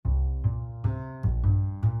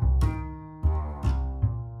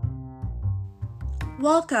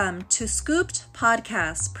Welcome to Scooped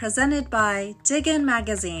Podcast presented by Diggin'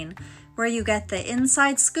 Magazine, where you get the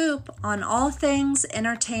inside scoop on all things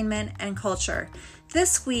entertainment and culture.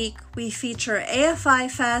 This week, we feature AFI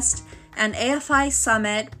Fest and AFI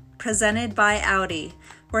Summit presented by Audi.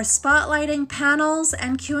 We're spotlighting panels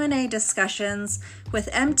and Q&A discussions with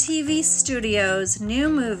MTV Studios' new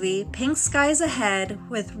movie, Pink Skies Ahead,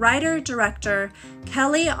 with writer-director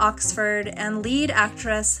Kelly Oxford and lead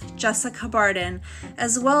actress Jessica Barden,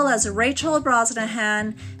 as well as Rachel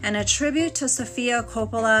Brosnahan and a tribute to Sofia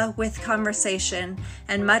Coppola with conversation,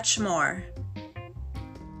 and much more.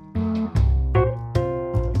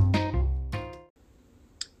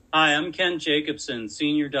 Hi, I'm Ken Jacobson,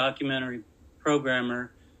 Senior Documentary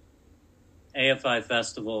Programmer, AFI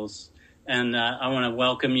Festivals, and I want to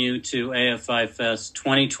welcome you to AFI Fest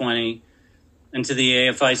 2020 and to the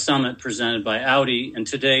AFI Summit presented by Audi, and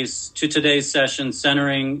today's session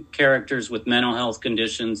centering characters with mental health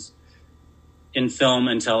conditions in film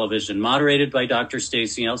and television, moderated by Dr.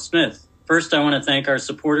 Stacy L. Smith. First, I want to thank our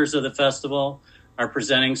supporters of the festival, our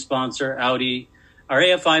presenting sponsor, Audi, our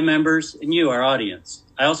AFI members, and you, our audience.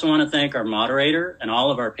 I also want to thank our moderator and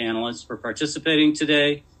all of our panelists for participating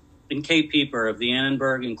today, and Kate Pieper of the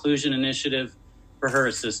Annenberg Inclusion Initiative for her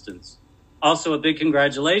assistance. Also, a big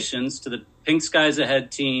congratulations to the Pink Skies Ahead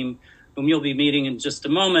team, whom you'll be meeting in just a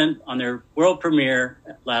moment on their world premiere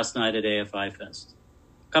last night at AFI Fest.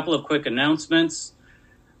 A couple of quick announcements.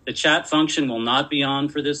 The chat function will not be on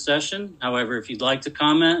for this session. However, if you'd like to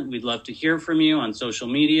comment, we'd love to hear from you on social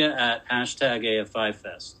media at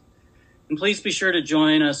 #AFIFest. And please be sure to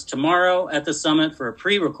join us tomorrow at the summit for a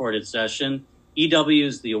pre-recorded session,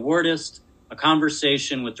 EW's The Awardist, a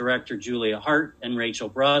conversation with director Julia Hart and Rachel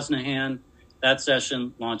Brosnahan. That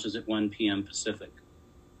session launches at 1 p.m. Pacific.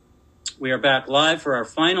 We are back live for our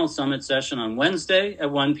final summit session on Wednesday at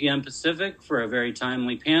 1 p.m. Pacific for a very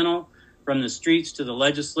timely panel, From the Streets to the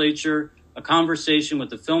Legislature, a conversation with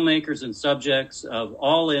the filmmakers and subjects of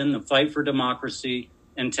All In, the Fight for Democracy,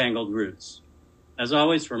 and Tangled Roots. As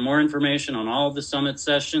always, for more information on all of the summit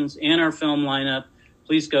sessions and our film lineup,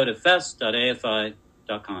 please go to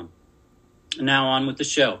fest.afi.com. And now on with the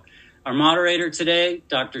show. Our moderator today,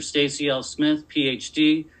 Dr. Stacy L. Smith,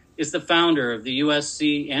 PhD, is the founder of the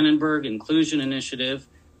USC Annenberg Inclusion Initiative,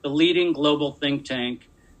 the leading global think tank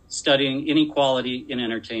studying inequality in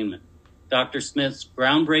entertainment. Dr. Smith's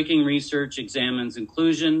groundbreaking research examines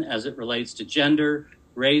inclusion as it relates to gender,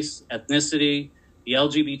 race, ethnicity, the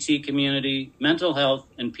LGBT community, mental health,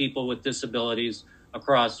 and people with disabilities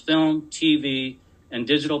across film, TV, and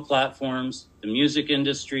digital platforms, the music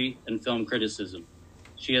industry, and film criticism.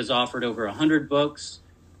 She has authored over 100 books,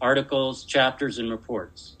 articles, chapters, and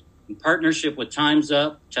reports. In partnership with Time's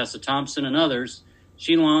Up, Tessa Thompson, and others,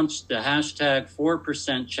 she launched the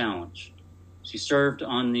 #4% Challenge. She served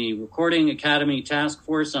on the Recording Academy Task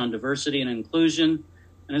Force on Diversity and Inclusion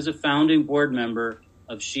and is a founding board member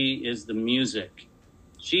of She Is the Music.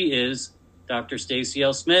 She is Dr. Stacy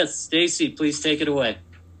L. Smith. Stacy, please take it away.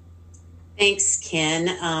 Thanks,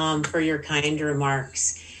 Ken, for your kind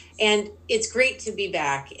remarks. And it's great to be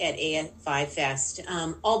back at AFI Fest,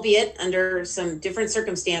 albeit under some different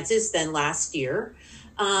circumstances than last year.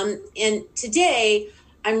 And today,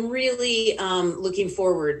 I'm really looking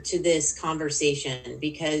forward to this conversation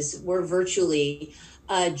because we're virtually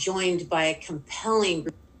joined by a compelling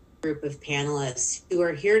group of panelists who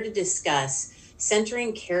are here to discuss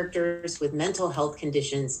centering characters with mental health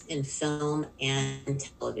conditions in film and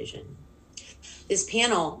television. This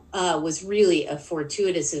panel was really a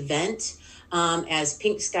fortuitous event as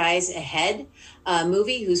Pink Skies Ahead, a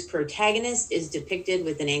movie whose protagonist is depicted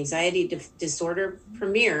with an anxiety disorder,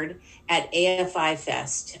 premiered at AFI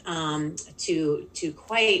Fest to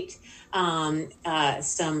quite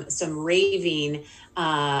some raving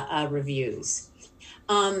reviews.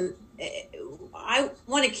 I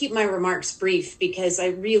want to keep my remarks brief because I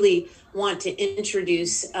really want to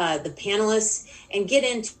introduce the panelists and get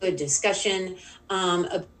into a discussion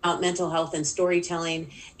about mental health and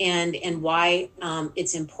storytelling and why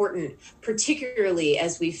it's important, particularly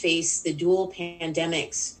as we face the dual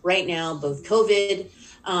pandemics right now, both COVID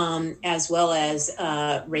as well as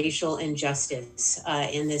racial injustice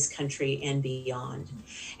in this country and beyond.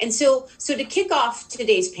 And so to kick off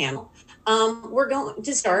today's panel, we're going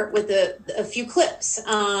to start with a few clips.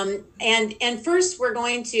 And first, we're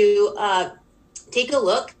going to take a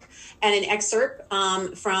look at an excerpt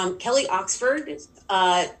from Kelly Oxford's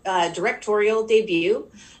directorial debut,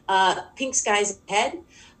 Pink Skies Ahead,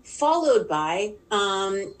 followed by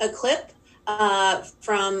a clip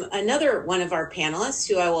from another one of our panelists,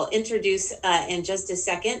 who I will introduce in just a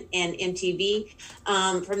second, and MTV,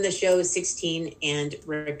 from the show 16 and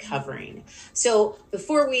Recovering. So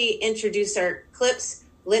before we introduce our clips,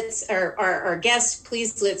 our guests,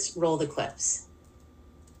 please let's roll the clips.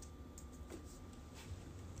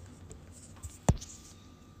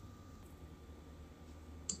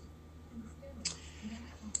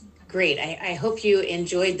 Great. I hope you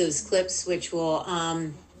enjoyed those clips, which will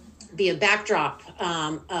be a backdrop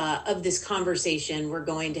of this conversation we're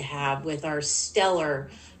going to have with our stellar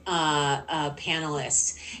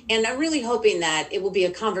panelists. And I'm really hoping that it will be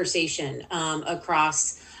a conversation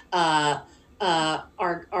across our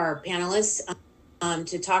panelists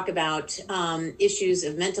to talk about issues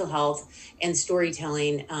of mental health and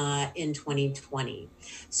storytelling in 2020.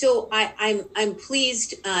 So I'm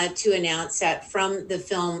pleased to announce that from the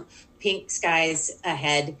film Pink Skies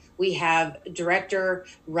Ahead, we have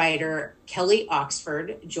director-writer Kelly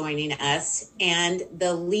Oxford joining us, and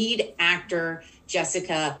the lead actor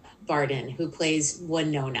Jessica Barden, who plays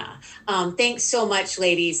Winona. Thanks so much,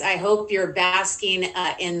 ladies. I hope you're basking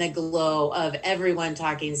in the glow of everyone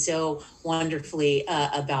talking so wonderfully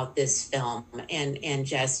about this film, and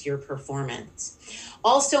Jess, your performance.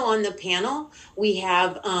 Also on the panel, we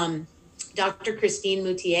have Dr. Christine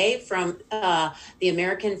Moutier from the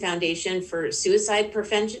American Foundation for Suicide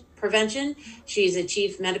Prevention. She's a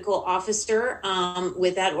chief medical officer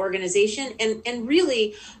with that organization, and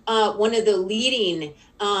really one of the leading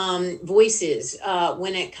voices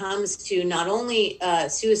when it comes to not only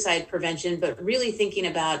suicide prevention, but really thinking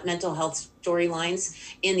about mental health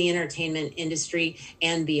storylines in the entertainment industry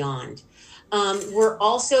and beyond. We're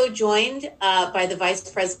also joined by the Vice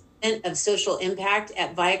President of Social Impact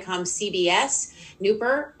at ViacomCBS,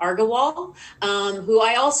 Noopur Agarwal, who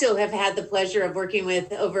I also have had the pleasure of working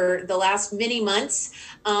with over the last many months.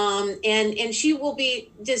 And she will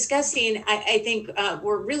be discussing, I think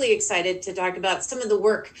we're really excited to talk about some of the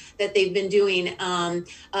work that they've been doing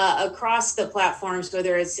across the platforms,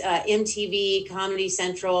 whether it's MTV, Comedy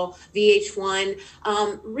Central, VH1,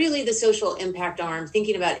 really the social impact arm,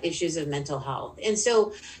 thinking about issues of mental health. And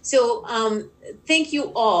so thank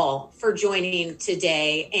you all for joining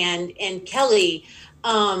today. And Kelly,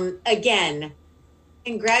 again,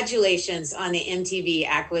 congratulations on the MTV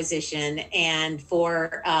acquisition and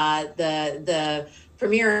for the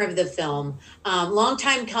premiere of the film. Long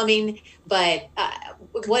time coming, but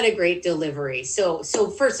what a great delivery. So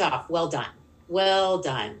first off, well done. Well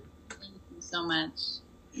done. Thank you so much.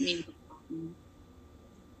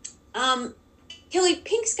 Kelly,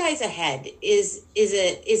 Pink Skies Ahead is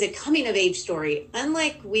a coming of age story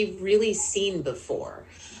unlike we've really seen before.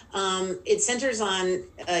 It centers on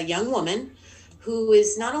a young woman who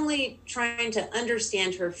is not only trying to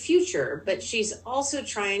understand her future, but she's also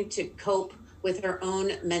trying to cope with her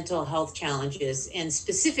own mental health challenges, and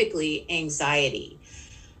specifically anxiety.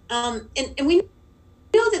 And we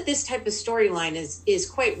know that this type of storyline is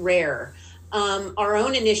quite rare. Our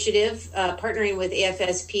own initiative, partnering with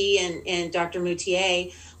AFSP and Dr.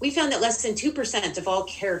 Moutier, we found that less than 2% of all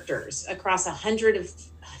characters across 100 of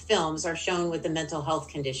films are shown with a mental health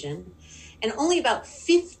condition, and only about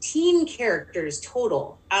 15 characters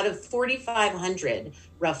total out of 4,500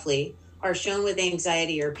 roughly are shown with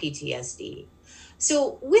anxiety or PTSD.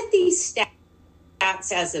 So with these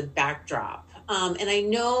stats as a backdrop, and I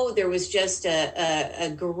know there was just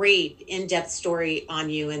a great in-depth story on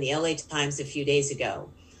you in the LA Times a few days ago.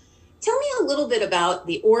 Tell me a little bit about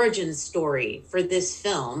the origin story for this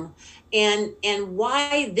film and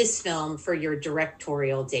why this film for your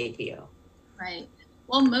directorial debut. Right.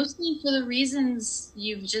 Well, mostly for the reasons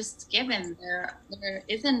you've just given. There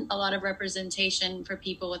isn't a lot of representation for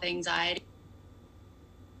people with anxiety.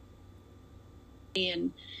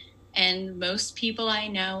 And most people I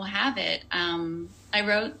know have it. I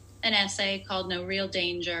wrote an essay called No Real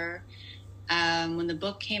Danger. When the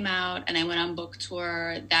book came out and I went on book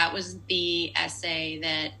tour, that was the essay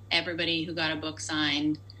that everybody who got a book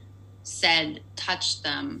signed said touched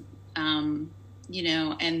them, and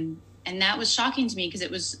that was shocking to me because it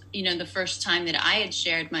was, the first time that I had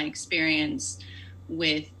shared my experience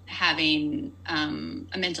with having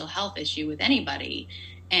a mental health issue with anybody.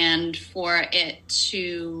 And for it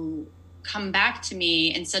to come back to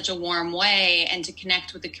me in such a warm way and to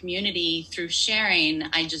connect with the community through sharing,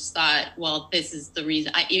 I just thought, well, this is the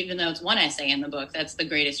reason, even though it's one essay in the book, that's the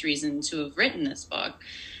greatest reason to have written this book.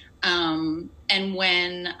 And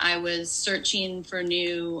when I was searching for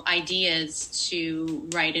new ideas to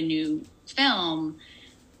write a new film,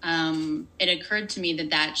 it occurred to me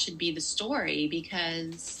that should be the story,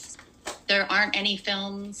 because there aren't any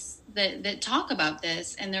films that talk about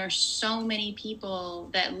this, and there are so many people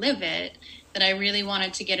that live it that I really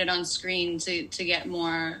wanted to get it on screen to get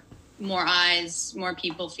more eyes, more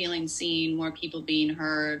people feeling seen, more people being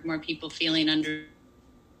heard, more people feeling under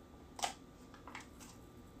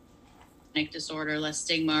disorder, less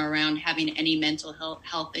stigma around having any mental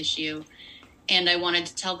health issue. And I wanted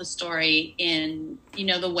to tell the story in,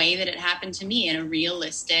 the way that it happened to me, in a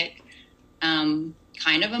realistic,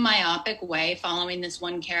 kind of a myopic way, following this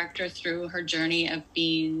one character through her journey of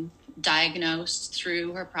being diagnosed,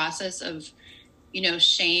 through her process of,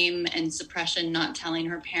 shame and suppression, not telling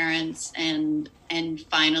her parents, and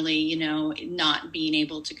finally, not being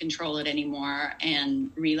able to control it anymore,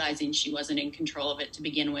 and realizing she wasn't in control of it to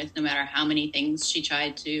begin with, no matter how many things she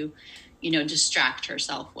tried to, distract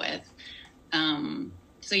herself with.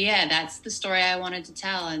 So yeah, that's the story I wanted to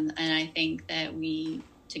tell. And I think that we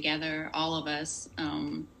together, all of us,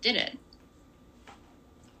 did it.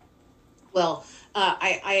 Well,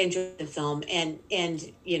 I enjoyed the film, and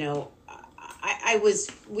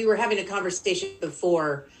we were having a conversation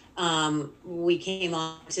before we came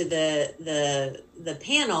on to the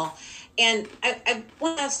panel, and I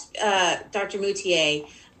want to ask Dr. Moutier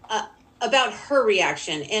about her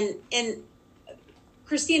reaction. And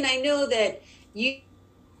Christine, I know that you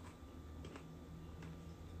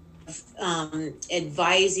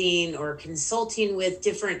advising or consulting with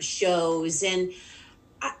different shows, and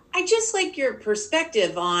I just like your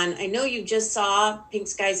perspective on, I know you just saw Pink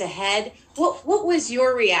Skies Ahead. What was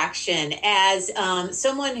your reaction as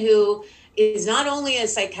someone who is not only a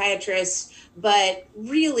psychiatrist, but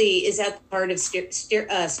really is at the heart of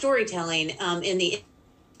storytelling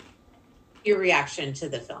your reaction to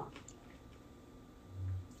the film?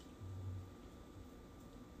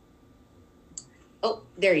 Oh,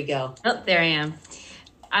 there you go. Oh, there I am.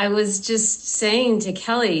 I was just saying to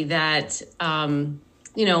Kelly that,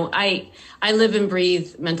 I live and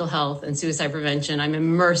breathe mental health and suicide prevention. I'm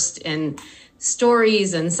immersed in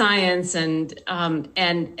stories and science, and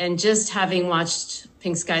just having watched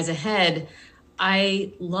Pink Skies Ahead,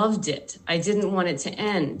 I loved it. I didn't want it to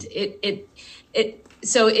end.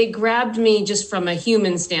 So it grabbed me just from a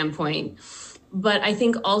human standpoint. But I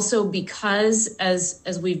think also because,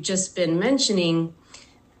 as we've just been mentioning,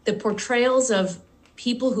 the portrayals of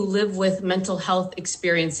people who live with mental health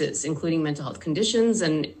experiences, including mental health conditions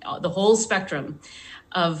and the whole spectrum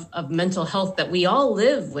of mental health that we all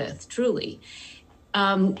live with, truly,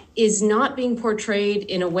 is not being portrayed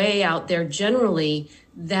in a way out there generally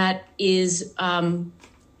that is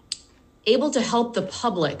able to help the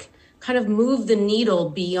public kind of move the needle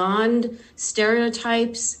beyond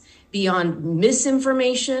stereotypes, beyond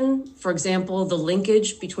misinformation. For example, the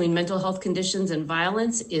linkage between mental health conditions and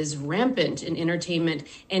violence is rampant in entertainment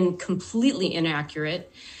and completely inaccurate.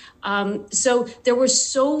 So there were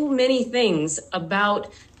so many things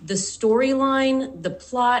about the storyline, the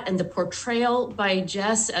plot, and the portrayal by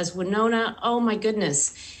Jess as Winona. Oh my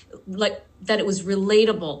goodness, like that it was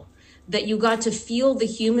relatable, that you got to feel the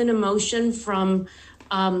human emotion from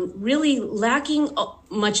really lacking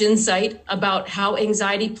much insight about how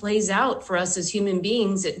anxiety plays out for us as human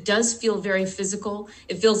beings. It does feel very physical.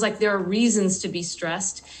 It feels like there are reasons to be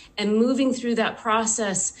stressed, and moving through that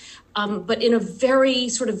process, but in a very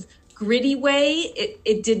sort of gritty way.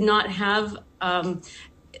 It did not have,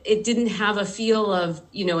 it didn't have a feel of,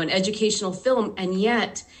 an educational film, and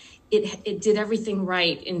yet it did everything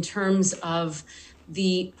right in terms of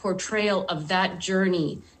the portrayal of that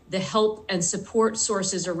journey, the help and support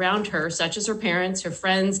sources around her, such as her parents, her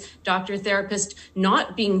friends, doctor, therapist,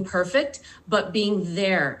 not being perfect, but being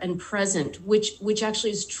there and present, which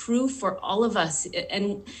actually is true for all of us.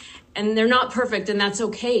 And they're not perfect, and that's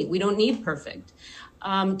okay. We don't need perfect.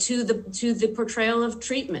 To the portrayal of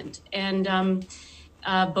treatment and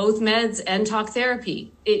both meds and talk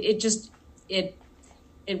therapy. It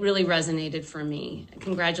really resonated for me.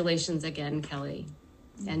 Congratulations again, Kelly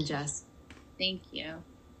and Jess. Thank you.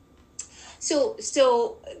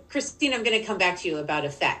 So Christine, I'm going to come back to you about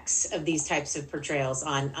effects of these types of portrayals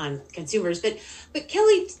on consumers. But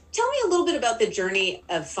Kelly, tell me a little bit about the journey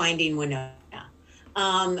of finding Winona.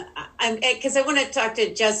 Because I want to talk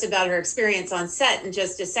to Jess about her experience on set in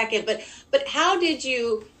just a second. But how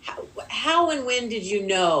and when did you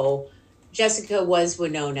know Jessica was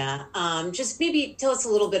Winona? Just maybe tell us a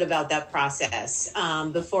little bit about that process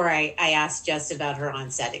before I ask Jess about her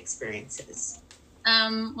on-set experiences.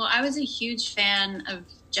 Well, I was a huge fan of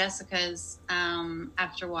Jessica's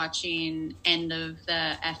after watching End of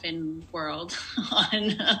the Effin' World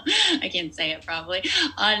on, I can't say it probably,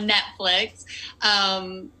 on Netflix.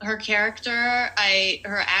 Her character,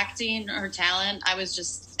 her acting, her talent, I was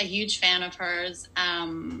just a huge fan of hers.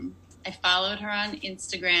 I followed her on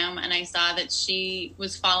Instagram, and I saw that she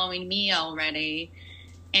was following me already.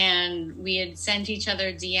 And we had sent each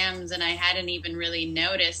other DMs, and I hadn't even really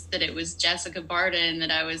noticed that it was Jessica Barden that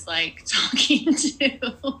I was like talking to.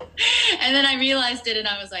 And then I realized it, and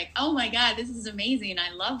I was like, oh my God, this is amazing.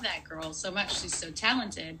 I love that girl so much. She's so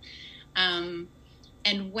talented. And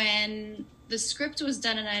when the script was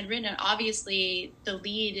done and I had written it, obviously the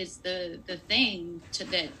lead is the thing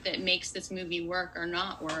that makes this movie work or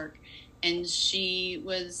not work. And she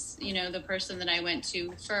was, the person that I went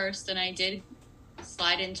to first, and I did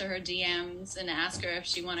slide into her DMs and ask her if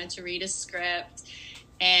she wanted to read a script,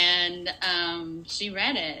 and she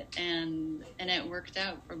read it, and it worked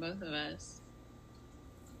out for both of us.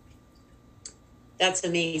 That's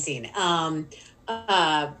amazing. I'm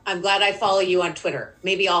glad I follow you on Twitter.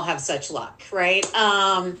 Maybe I'll have such luck, right?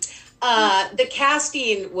 The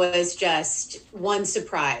casting was just one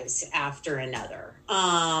surprise after another,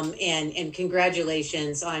 and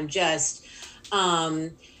congratulations on just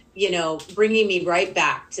bringing me right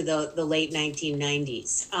back to the late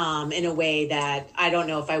 1990s in a way that I don't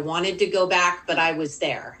know if I wanted to go back, but I was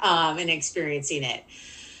there and experiencing it.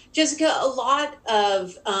 Jessica, a lot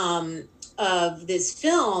of this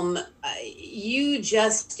film, you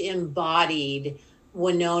just embodied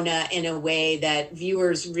Winona in a way that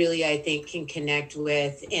viewers really, I think, can connect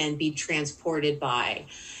with and be transported by.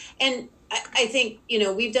 And I think,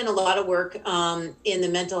 we've done a lot of work in the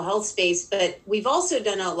mental health space, but we've also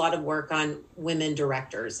done a lot of work on women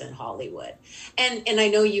directors in Hollywood. And I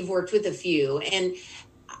know you've worked with a few. And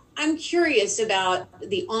I'm curious about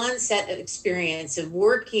the onset experience of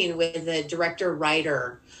working with a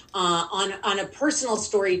director-writer on a personal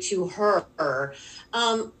story to her.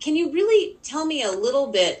 Can you really tell me a little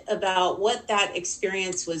bit about what that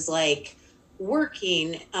experience was like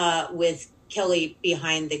working with Kelly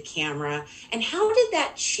behind the camera, and how did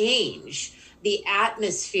that change the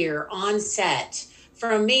atmosphere on set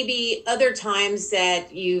from maybe other times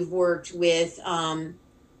that you've worked with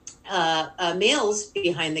males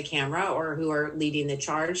behind the camera or who are leading the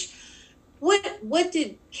charge? What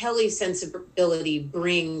did Kelly's sensibility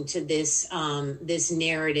bring to this this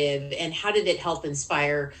narrative, and how did it help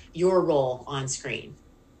inspire your role on screen?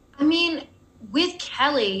 I mean, with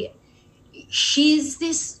Kelly, she's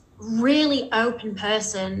this really open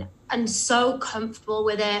person and so comfortable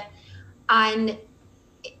with it. And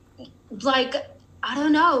like, I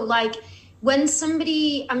don't know, like when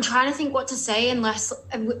somebody, I'm trying to think what to say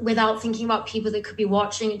without thinking about people that could be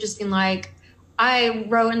watching and just being like, I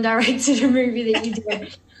wrote and directed a movie that you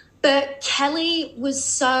did. But Kelly was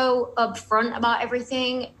so upfront about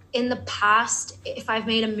everything. In the past, if I've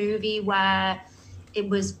made a movie where it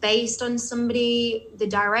was based on somebody, the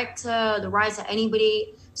director, the writer,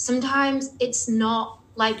 anybody, sometimes it's not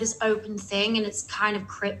like this open thing and it's kind of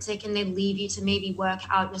cryptic and they leave you to maybe work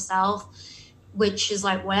out yourself, which is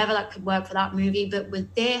like whatever that could work for that movie. But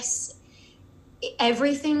with this,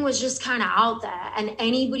 everything was just kind of out there and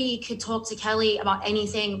anybody could talk to Kelly about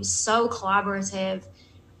anything. It was so collaborative.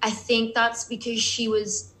 I think that's because she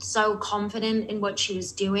was so confident in what she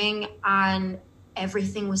was doing and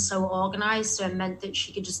everything was so organized. So it meant that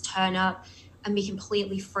she could just turn up and be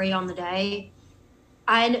completely free on the day.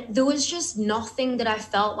 And there was just nothing that I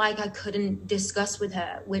felt like I couldn't discuss with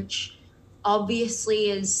her, which obviously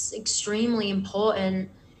is extremely important.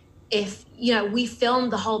 If, we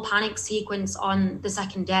filmed the whole panic sequence on the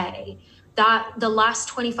second day, that the last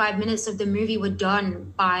 25 minutes of the movie were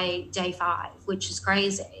done by day 5, which is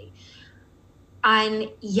crazy. And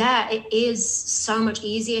yeah, it is so much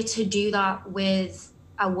easier to do that with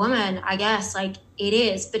a woman, I guess, like it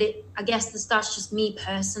is, but I guess that's just me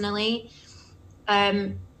personally.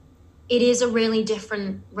 It is a really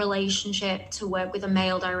different relationship to work with a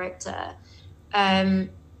male director.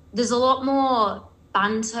 There's a lot more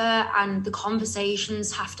banter and the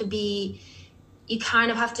conversations have to be, you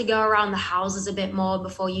kind of have to go around the houses a bit more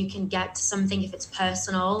before you can get to something if it's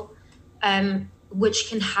personal, which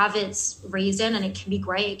can have its reason and it can be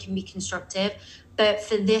great, it can be constructive. But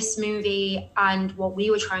for this movie and what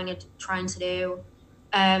we were trying to do,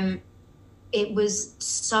 it was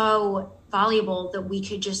so valuable that we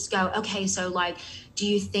could just go, okay, so like, do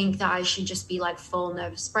you think that I should just be like full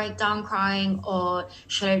nervous breakdown crying, or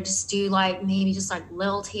should I just do like maybe just like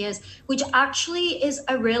little tears, which actually is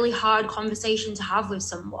a really hard conversation to have with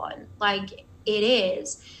someone. Like it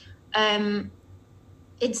is.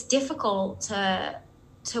 It's difficult to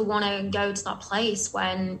want to go to that place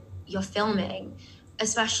when you're filming,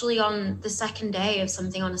 especially on the second day of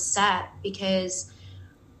something on a set, because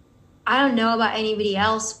I don't know about anybody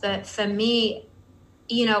else, but for me,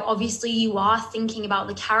 obviously you are thinking about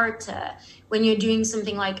the character when you're doing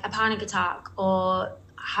something like a panic attack or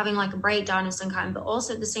having like a breakdown of some kind, but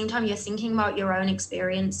also at the same time, you're thinking about your own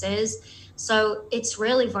experiences. So it's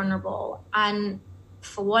really vulnerable. And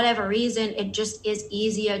for whatever reason, it just is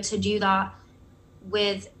easier to do that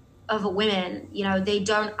with other women. They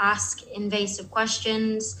don't ask invasive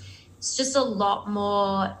questions. It's just a lot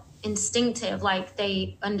more instinctive, like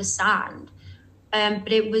they understand.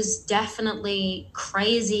 But it was definitely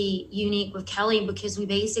crazy unique with Kelly because we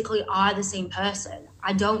basically are the same person.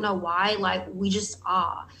 I don't know why, like we just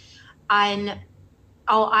are. And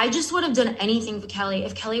I just would have done anything for Kelly.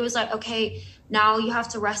 If Kelly was like, okay, now you have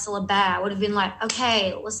to wrestle a bear, I would have been like,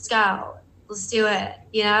 okay, let's go. Let's do it,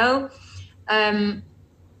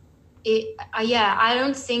 I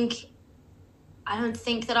don't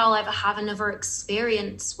think that I'll ever have another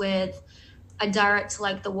experience with a director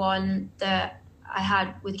like the one that I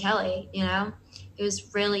had with Kelly. It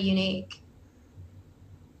was really unique.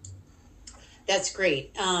 That's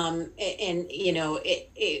great. There's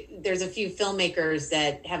a few filmmakers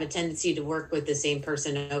that have a tendency to work with the same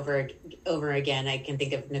person over again. I can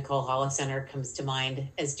think of Nicole Holocenter comes to mind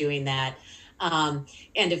as doing that. And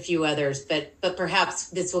a few others, but perhaps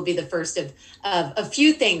this will be the first of a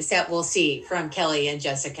few things that we'll see from Kelly and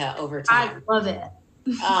Jessica over time. I love it.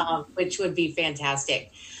 Which would be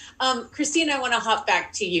fantastic. Christine, I want to hop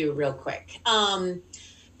back to you real quick. Our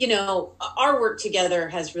work together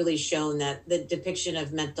has really shown that the depiction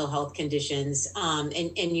of mental health conditions,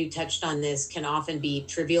 and you touched on this, can often be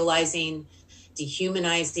trivializing,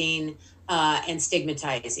 dehumanizing, and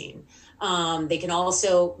stigmatizing. They can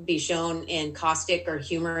also be shown in caustic or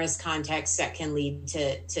humorous contexts that can lead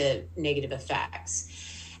to negative effects.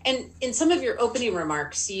 And in some of your opening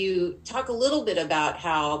remarks, you talk a little bit about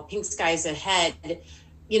how Pink Skies Ahead,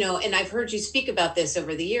 and I've heard you speak about this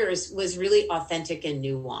over the years, was really authentic and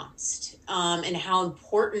nuanced, and how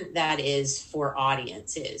important that is for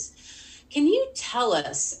audiences. Can you tell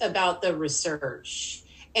us about the research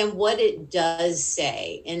and what it does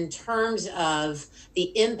say in terms of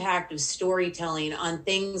the impact of storytelling on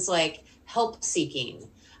things like help seeking,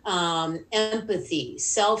 empathy,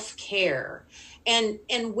 self-care, and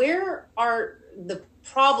where are the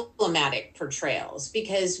problematic portrayals?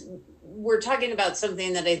 Because we're talking about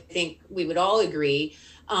something that I think we would all agree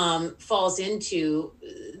falls into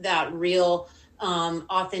that real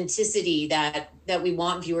authenticity that we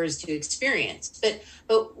want viewers to experience.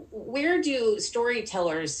 But where do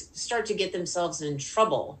storytellers start to get themselves in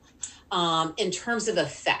trouble in terms of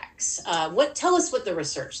effects? Tell us what the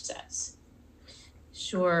research says.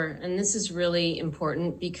 Sure. And this is really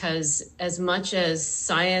important because as much as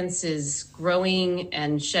science is growing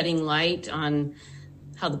and shedding light on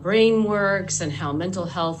how the brain works and how mental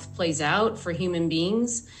health plays out for human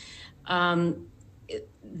beings, nothing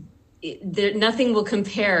will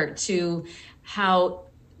compare to how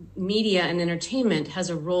media and entertainment has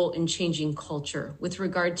a role in changing culture with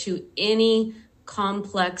regard to any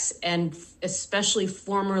complex and especially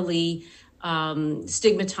formerly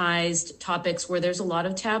stigmatized topics where there's a lot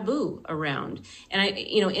of taboo around. And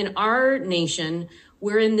in our nation,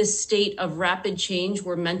 we're in this state of rapid change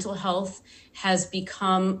where mental health has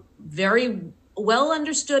become very well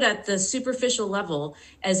understood at the superficial level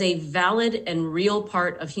as a valid and real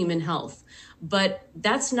part of human health. But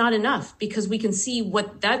that's not enough because we can see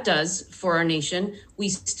what that does for our nation. We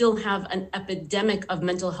still have an epidemic of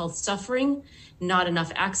mental health suffering, not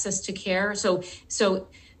enough access to care. So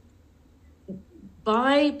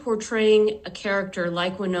by portraying a character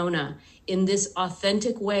like Winona in this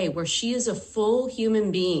authentic way, where she is a full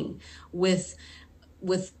human being with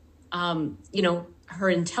her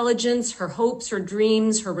intelligence, her hopes, her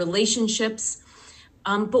dreams, her relationships,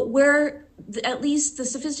 but where at least the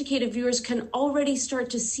sophisticated viewers can already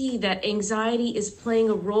start to see that anxiety is playing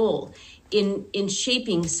a role in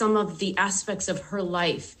shaping some of the aspects of her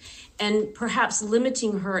life and perhaps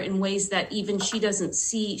limiting her in ways that even she doesn't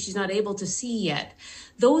see, she's not able to see yet.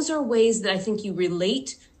 Those are ways that I think you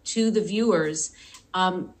relate to the viewers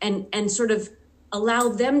and sort of allow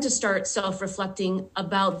them to start self-reflecting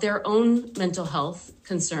about their own mental health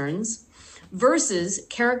concerns versus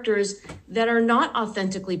characters that are not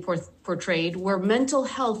authentically portrayed, where mental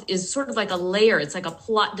health is sort of like a layer. It's like a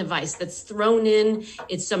plot device that's thrown in.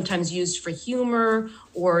 It's sometimes used for humor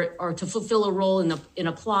or to fulfill a role in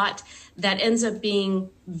a plot that ends up being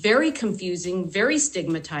very confusing, very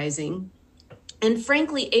stigmatizing, and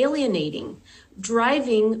frankly alienating,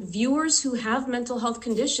 driving viewers who have mental health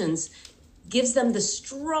conditions, gives them the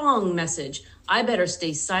strong message, I better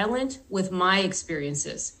stay silent with my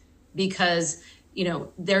experiences, because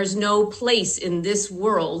there's no place in this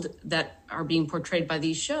world that are being portrayed by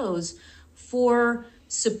these shows for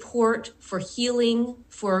support, for healing,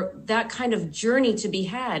 for that kind of journey to be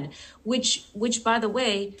had, which by the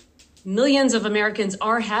way, millions of Americans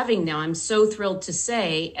are having now. I'm so thrilled to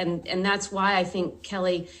say, and that's why I think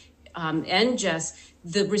Kelly and Jess,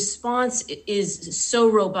 the response is so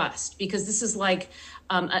robust, because this is like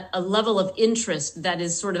a level of interest that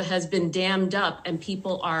is has been dammed up, and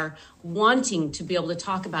people are wanting to be able to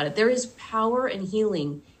talk about it. There is power and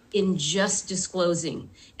healing in just disclosing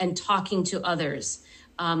and talking to others,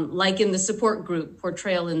 like in the support group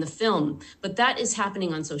portrayal in the film, but that is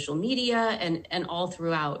happening on social media and all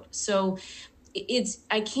throughout. So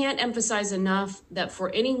I can't emphasize enough that for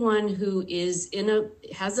anyone who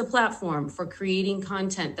has a platform for creating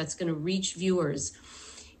content that's going to reach viewers,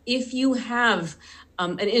 if you have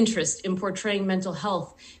an interest in portraying mental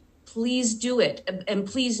health, please do it. And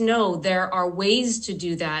please know there are ways to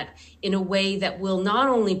do that in a way that will not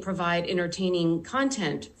only provide entertaining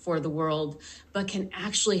content for the world, but can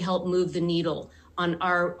actually help move the needle on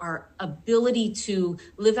our ability to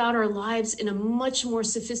live out our lives in a much more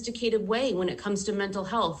sophisticated way when it comes to mental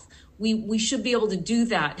health. We should be able to do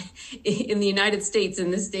that in the United States in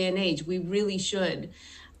this day and age. We really should.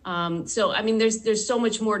 So, I mean, there's so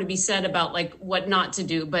much more to be said about like what not to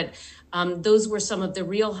do, but those were some of the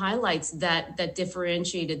real highlights that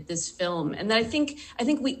differentiated this film, and that I think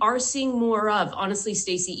we are seeing more of, honestly,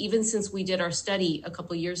 Stacy, even since we did our study a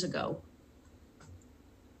couple of years ago.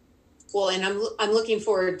 Well, and I'm looking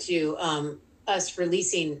forward to us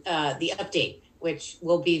releasing the update, which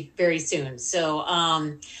will be very soon. So,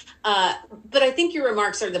 but I think your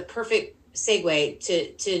remarks are the perfect segue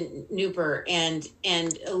to Noopur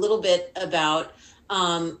and a little bit about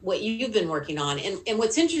what you've been working on. And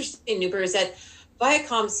what's interesting, Noopur, is that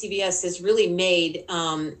ViacomCBS has really made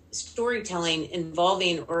storytelling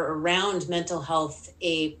involving or around mental health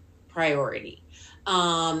a priority.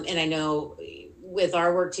 And I know with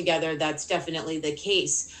our work together, that's definitely the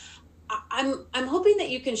case. I'm hoping that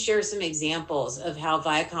you can share some examples of how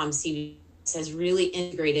ViacomCBS has really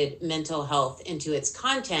integrated mental health into its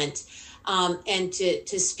content, and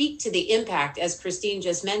to speak to the impact, as Christine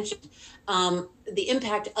just mentioned, the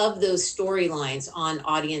impact of those storylines on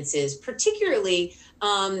audiences, particularly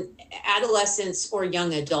adolescents or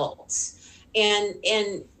young adults,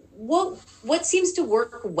 and what seems to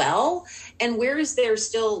work well, and where is there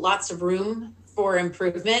still lots of room for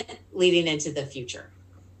improvement leading into the future?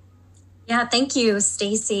 Yeah, thank you,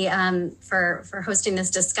 Stacy, for hosting this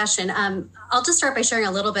discussion. I'll just start by sharing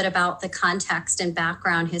a little bit about the context and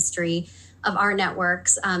background history of our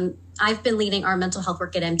networks. I've been leading our mental health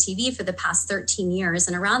work at MTV for the past 13 years.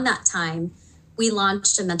 And around that time, we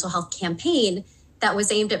launched a mental health campaign that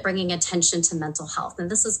was aimed at bringing attention to mental health. And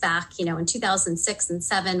this was back, in 2006 and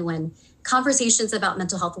 2007, when conversations about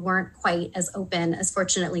mental health weren't quite as open as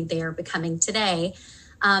fortunately they are becoming today.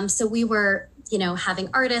 So we were, having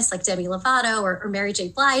artists like Demi Lovato or Mary J.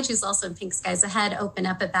 Blige, who's also in Pink Skies Ahead, open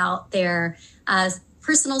up about their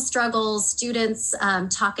personal struggles, students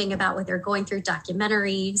talking about what they're going through,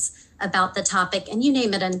 documentaries about the topic, and you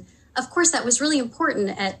name it. And of course, that was really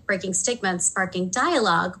important at breaking stigma and sparking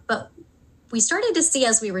dialogue. But we started to see,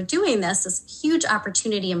 as we were doing this huge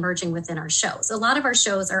opportunity emerging within our shows. A lot of our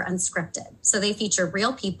shows are unscripted, so they feature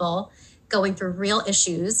real people going through real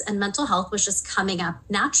issues, and mental health was just coming up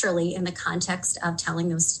naturally in the context of telling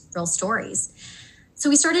those real stories. So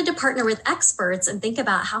we started to partner with experts and think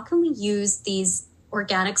about how can we use these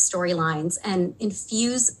organic storylines and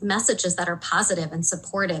infuse messages that are positive and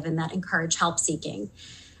supportive and that encourage help seeking.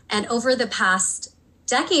 And over the past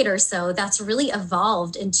decade or so, that's really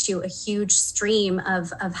evolved into a huge stream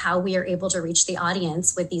of how we are able to reach the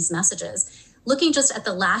audience with these messages. Looking just at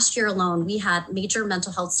the last year alone, we had major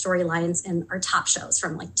mental health storylines in our top shows,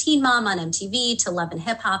 from like Teen Mom on MTV to Love and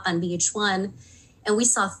Hip Hop on VH1. And we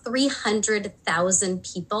saw 300,000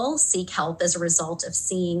 people seek help as a result of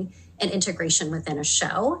seeing an integration within a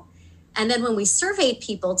show. And then when we surveyed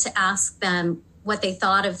people to ask them what they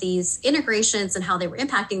thought of these integrations and how they were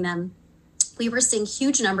impacting them, we were seeing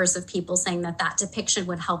huge numbers of people saying that depiction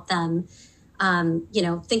would help them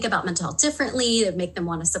think about mental health differently. It would make them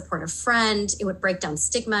want to support a friend. It would break down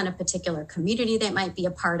stigma in a particular community they might be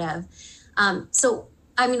a part of. One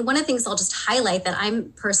of the things I'll just highlight that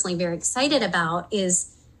I'm personally very excited about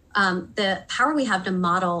is the power we have to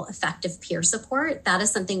model effective peer support. That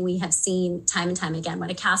is something we have seen time and time again.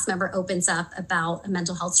 When a cast member opens up about a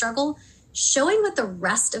mental health struggle, showing what the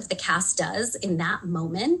rest of the cast does in that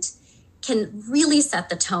moment can really set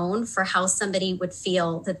the tone for how somebody would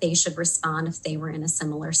feel that they should respond if they were in a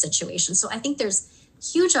similar situation. So I think there's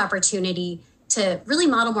huge opportunity to really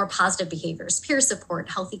model more positive behaviors, peer support,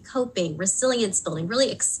 healthy coping, resilience building,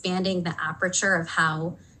 really expanding the aperture of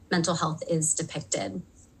how mental health is depicted.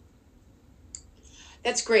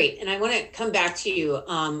 That's great. And I want to come back to you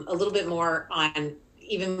a little bit more on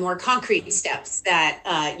even more concrete steps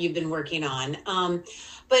that you've been working on.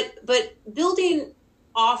 But building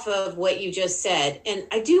off of what you just said, and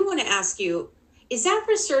I do want to ask you, is that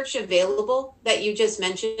research available that you just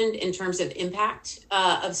mentioned in terms of impact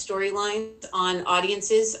of storylines on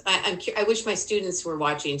audiences? I wish my students were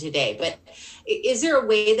watching today, but is there a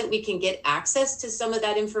way that we can get access to some of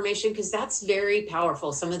that information? Because that's very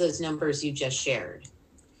powerful, some of those numbers you just shared.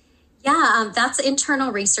 Yeah, that's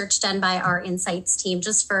internal research done by our insights team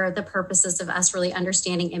just for the purposes of us really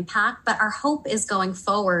understanding impact. But our hope is going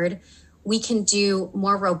forward, we can do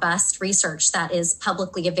more robust research that is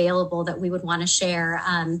publicly available that we would want to share.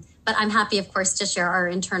 But I'm happy, of course, to share our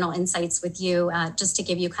internal insights with you just to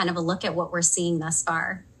give you kind of a look at what we're seeing thus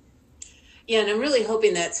far. Yeah, and I'm really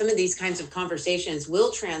hoping that some of these kinds of conversations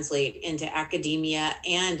will translate into academia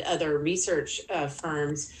and other research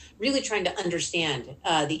firms, really trying to understand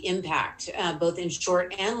the impact, both in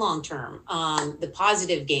short and long term, the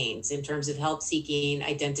positive gains in terms of help seeking,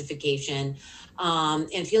 identification,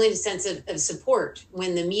 and feeling a sense of support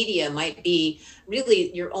when the media might be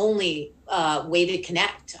really your only way to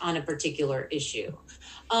connect on a particular issue.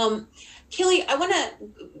 Kelly, I want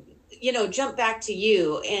to jump back to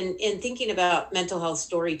you and thinking about mental health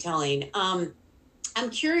storytelling. I'm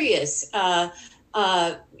curious,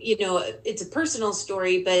 it's a personal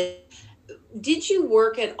story, but did you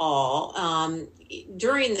work at all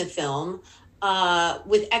during the film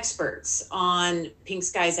with experts on Pink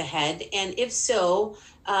Skies Ahead? And if so,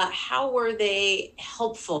 how were they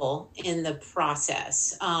helpful in the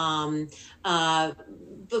process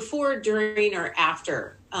before, during, or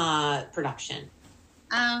after production?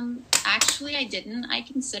 Actually, I didn't. I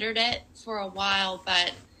considered it for a while,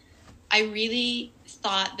 but I really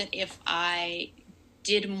thought that if I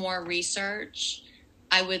did more research,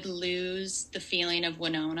 I would lose the feeling of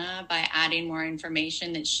Winona by adding more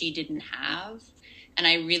information that she didn't have. And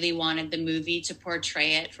I really wanted the movie to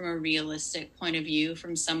portray it from a realistic point of view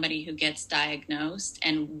from somebody who gets diagnosed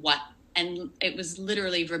and it was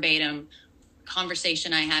literally verbatim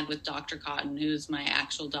conversation I had with Dr. Cotton, who's my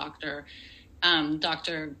actual doctor.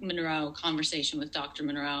 Dr. Monroe, conversation with Dr.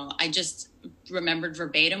 Monroe. I just remembered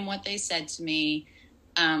verbatim what they said to me,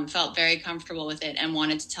 felt very comfortable with it, and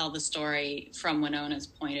wanted to tell the story from Winona's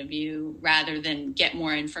point of view rather than get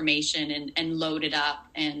more information and load it up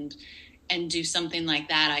and do something like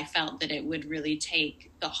that. I felt that it would really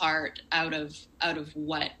take the heart out of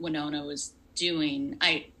what Winona was doing.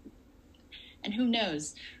 And who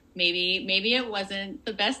knows? Maybe it wasn't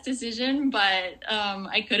the best decision, but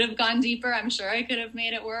I could have gone deeper. I'm sure I could have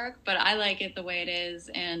made it work, but I like it the way it is.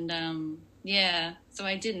 And so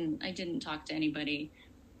I didn't talk to anybody.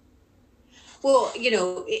 Well,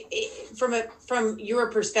 from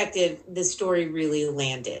your perspective, the story really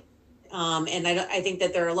landed. And I think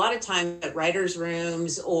that there are a lot of times at writers'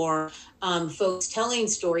 rooms or folks telling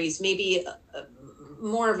stories, maybe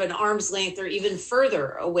more of an arm's length or even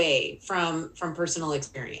further away from personal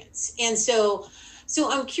experience. And so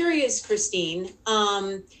I'm curious, Christine,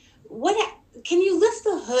 can you lift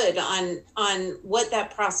the hood on what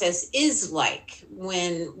that process is like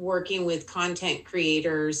when working with content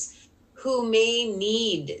creators who may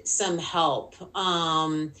need some help,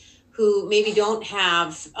 who maybe don't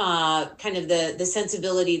have kind of the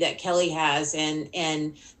sensibility that Kelly has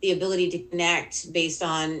and the ability to connect based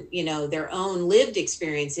on, their own lived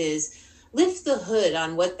experiences? Lift the hood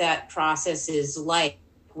on what that process is like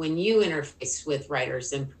when you interface with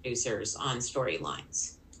writers and producers on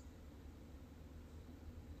storylines.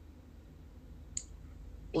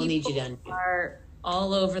 We'll need you done. Are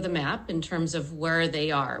all over the map in terms of where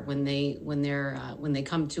they are when they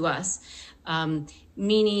come to us.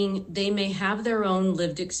 Meaning they may have their own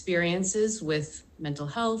lived experiences with mental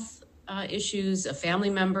health issues, a family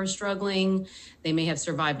member struggling. They may have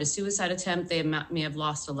survived a suicide attempt. They may have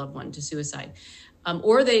lost a loved one to suicide.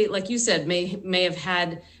 Or they, like you said, may have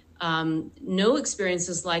had no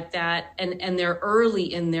experiences like that. And they're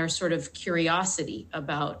early in their sort of curiosity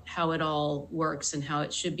about how it all works and how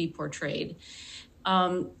it should be portrayed.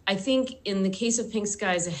 I think in the case of Pink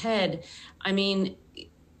Skies Ahead,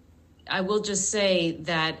 I will just say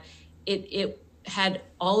that it had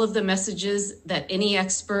all of the messages that any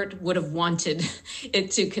expert would have wanted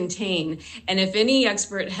it to contain. And if any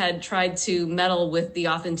expert had tried to meddle with the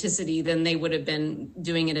authenticity, then they would have been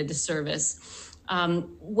doing it a disservice.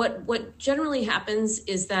 What generally happens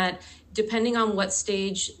is that depending on what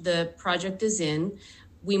stage the project is in,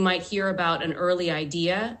 we might hear about an early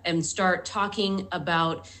idea and start talking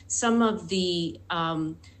about some of the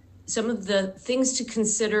things to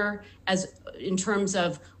consider as in terms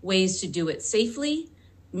of ways to do it safely,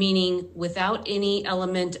 meaning without any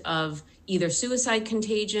element of either suicide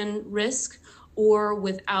contagion risk or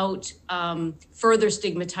without further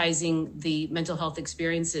stigmatizing the mental health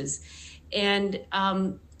experiences. And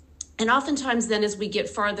oftentimes then as we get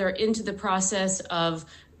farther into the process of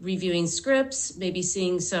reviewing scripts, maybe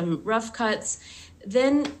seeing some rough cuts,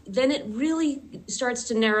 then it really starts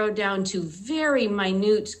to narrow down to very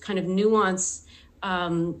minute kind of nuanced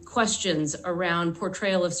questions around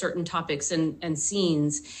portrayal of certain topics and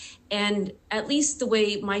scenes. And at least the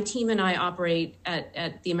way my team and I operate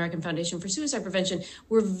at the American Foundation for Suicide Prevention,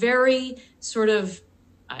 we're very sort of,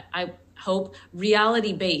 I hope,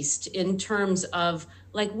 reality-based in terms of,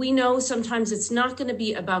 like, we know sometimes it's not going to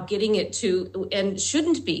be about getting it to, and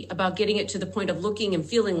shouldn't be about getting it to the point of looking and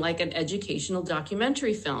feeling like an educational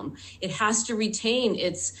documentary film. It has to retain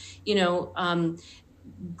its,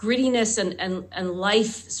 grittiness and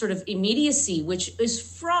life sort of immediacy, which is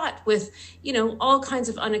fraught with, all kinds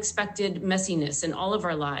of unexpected messiness in all of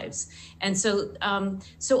our lives. And so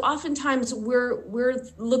oftentimes we're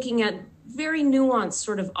looking at very nuanced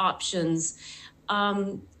sort of options.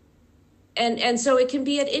 And so it can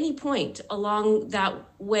be at any point along that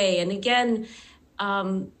way. And again,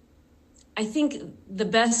 I think the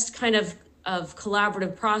best kind of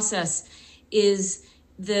collaborative process is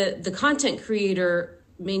the content creator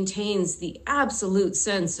maintains the absolute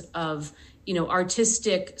sense of,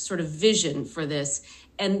 artistic sort of vision for this.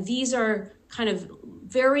 And these are kind of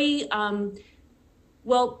very,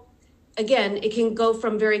 again, it can go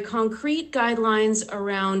from very concrete guidelines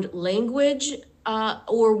around language,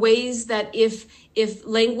 or ways that if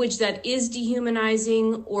language that is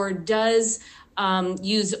dehumanizing or does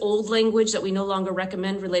use old language that we no longer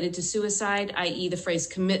recommend related to suicide, i.e. the phrase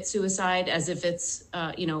commit suicide as if it's,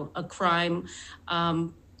 a crime,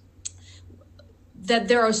 that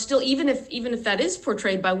there are still, even if that is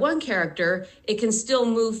portrayed by one character, it can still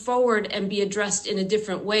move forward and be addressed in a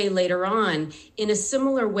different way later on, in a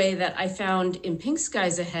similar way that I found in Pink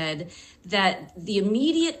Skies Ahead, that the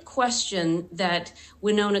immediate question that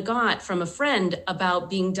Winona got from a friend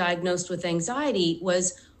about being diagnosed with anxiety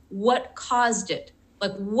was, what caused it?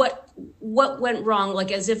 Like what went wrong?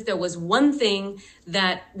 Like as if there was one thing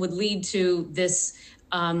that would lead to this,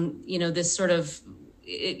 this sort of,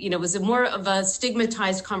 it was more of a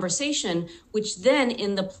stigmatized conversation, which then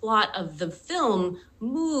in the plot of the film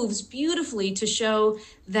moves beautifully to show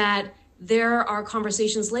that there are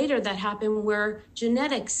conversations later that happen where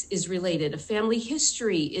genetics is related, a family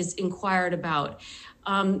history is inquired about.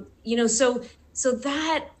 So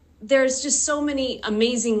that there's just so many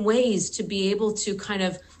amazing ways to be able to kind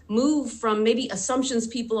of move from maybe assumptions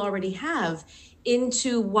people already have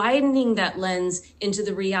into widening that lens into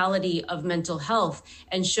the reality of mental health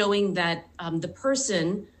and showing that the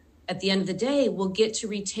person at the end of the day will get to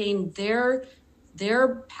retain their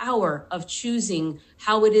power of choosing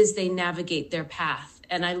how it is they navigate their path.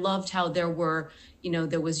 And I loved how there were,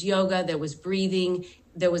 there was yoga, there was breathing,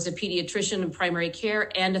 there was a pediatrician in primary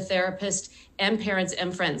care and a therapist and parents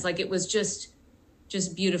and friends. Like it was just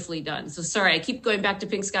beautifully done. So sorry, I keep going back to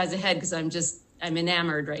Pink Skies Ahead because I'm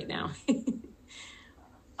enamored right now.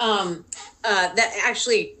 That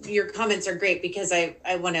actually, your comments are great because I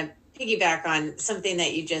want to piggyback on something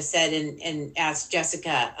that you just said and ask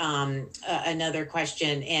Jessica another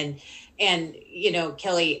question. And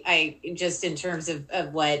Kelly, I just in terms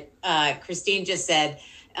of what Christine just said,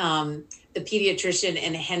 the pediatrician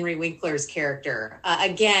and Henry Winkler's character,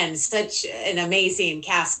 again, such an amazing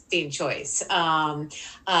casting choice,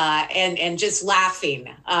 and just laughing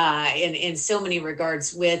in so many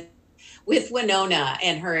regards with Winona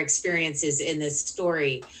and her experiences in this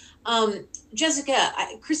story. Jessica,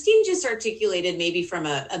 Christine just articulated maybe from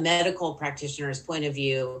a medical practitioner's point of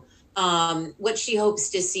view, what she hopes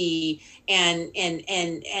to see and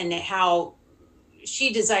how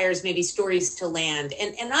she desires maybe stories to land.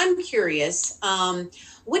 And I'm curious,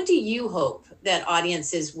 what do you hope that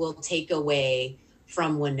audiences will take away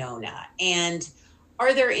from Winona? And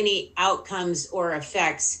are there any outcomes or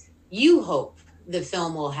effects you hope the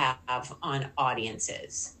film will have on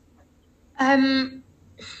audiences?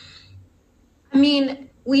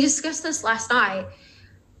 We discussed this last night.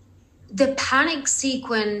 The panic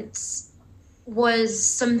sequence was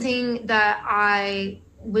something that I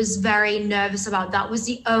was very nervous about. That was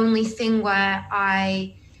the only thing where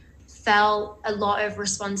I felt a lot of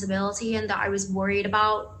responsibility and that I was worried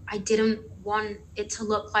about. I didn't want it to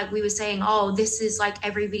look like we were saying, oh, this is like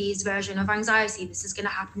everybody's version of anxiety. This is going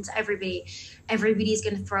to happen to everybody. Everybody's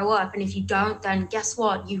going to throw up. And if you don't, then guess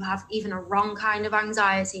what? You have even a wrong kind of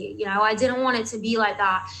anxiety. You know, I didn't want it to be like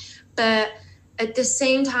that. But at the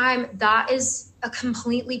same time, that is a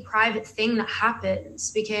completely private thing that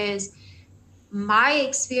happens, because my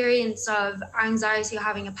experience of anxiety or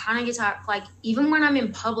having a panic attack, like even when I'm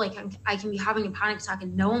in public, I can be having a panic attack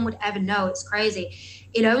and no one would ever know. It's crazy.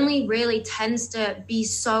 It only really tends to be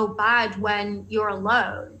so bad when you're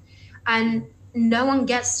alone, and no one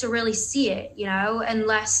gets to really see it, you know,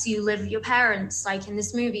 unless you live with your parents, like in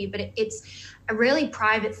this movie. But it's a really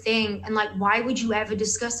private thing. And like, why would you ever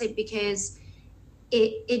discuss it? Because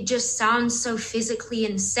it just sounds so physically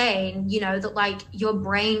insane, you know, that like your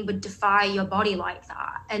brain would defy your body like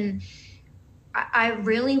that. And I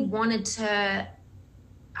really wanted to,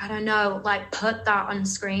 I don't know, like put that on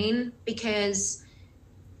screen, because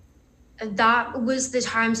that was the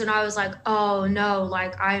times when I was like, oh no,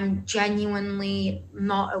 like I'm genuinely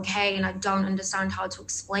not okay and I don't understand how to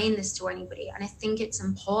explain this to anybody. And I think it's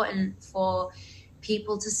important for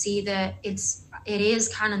people to see that it is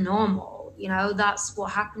kind of normal. You know, that's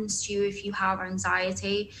what happens to you if you have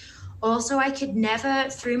anxiety. Also, I could never,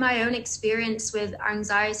 through my own experience with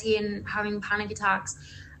anxiety and having panic attacks,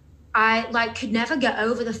 I like could never get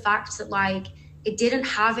over the fact that like it didn't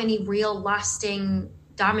have any real lasting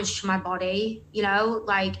damage to my body. You know,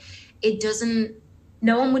 like it doesn't,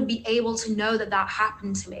 no one would be able to know that that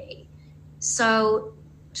happened to me. So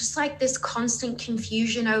just like this constant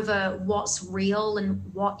confusion over what's real and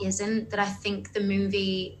what isn't, that I think the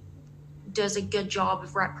movie does a good job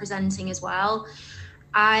of representing as well.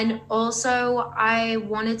 And also I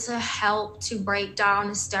wanted to help to break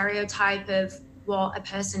down a stereotype of what a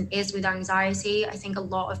person is with anxiety. I think a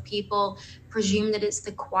lot of people presume that it's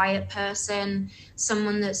the quiet person,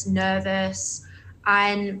 someone that's nervous,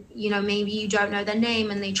 and you know, maybe you don't know their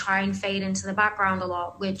name and they try and fade into the background a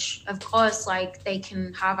lot, which of course like they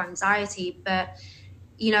can have anxiety. But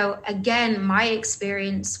you know, again, my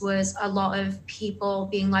experience was a lot of people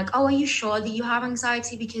being like, oh, are you sure that you have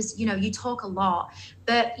anxiety? Because, you know, you talk a lot,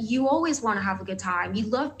 but you always want to have a good time. You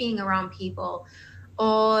love being around people.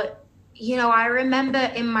 Or, you know, I remember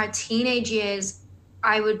in my teenage years,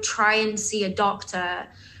 I would try and see a doctor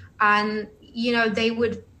and, you know, they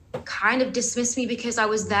would kind of dismiss me because I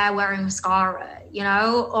was there wearing mascara, you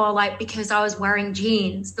know, or like because I was wearing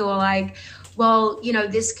jeans. They were like, well, you know,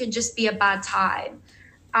 this could just be a bad time.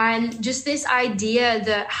 And just this idea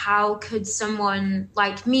that how could someone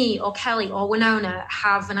like me or Kelly or Winona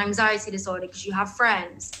have an anxiety disorder, because you have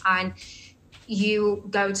friends and you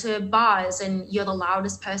go to bars and you're the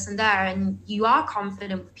loudest person there and you are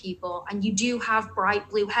confident with people and you do have bright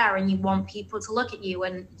blue hair and you want people to look at you,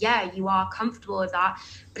 and yeah, you are comfortable with that.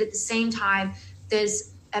 But at the same time,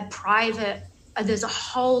 there's a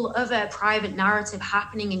whole other private narrative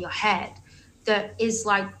happening in your head that is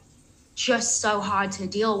like just so hard to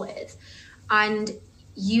deal with. And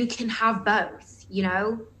you can have both, you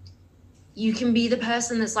know, you can be the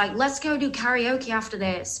person that's like, let's go do karaoke after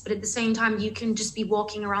this, but at the same time you can just be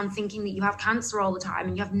walking around thinking that you have cancer all the time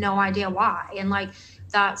and you have no idea why, and like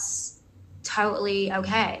that's totally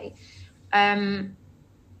okay.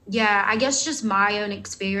 Yeah, I guess just my own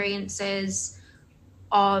experiences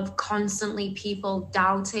of constantly people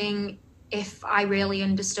doubting if I really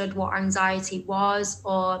understood what anxiety was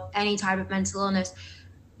or any type of mental illness,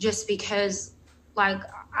 just because like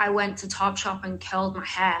I went to Topshop and curled my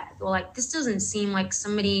hair. They were like, this doesn't seem like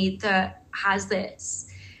somebody that has this.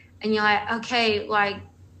 And you're like, okay, like,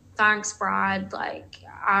 thanks, Brad. Like,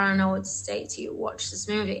 I don't know what to say to you. Watch this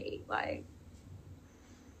movie. Like,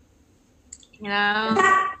 you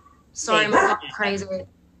know? Sorry, my dog's crazy.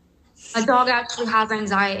 My dog actually has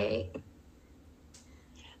anxiety.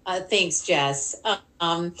 Thanks, Jess.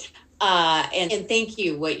 And thank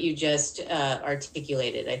you what you just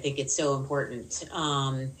articulated. I think it's so important.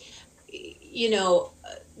 You know,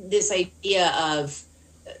 this idea of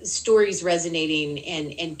stories resonating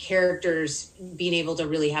and characters being able to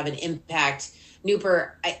really have an impact.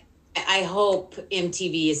 Noopur, I hope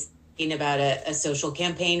MTV is thinking about a social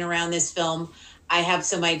campaign around this film. I have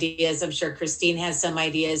some ideas. I'm sure Christine has some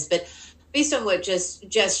ideas, but based on what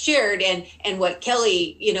Jess shared and what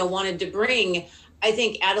Kelly, you know, wanted to bring, I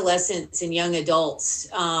think adolescents and young adults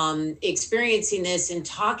experiencing this and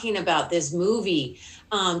talking about this movie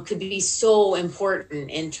could be so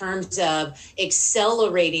important in terms of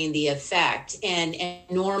accelerating the effect and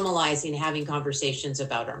normalizing having conversations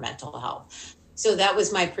about our mental health. So that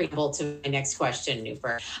was my preamble to my next question,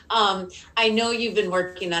 Noopur. I know you've been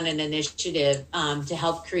working on an initiative to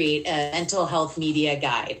help create a mental health media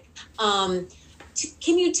guide.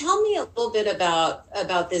 Can you tell me a little bit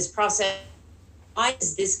about this process? Why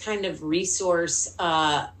is this kind of resource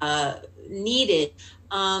needed?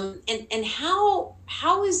 And how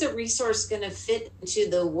is the resource going to fit into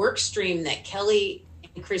the work stream that Kelly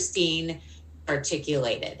and Christine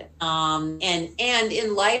articulated? And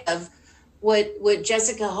in light of what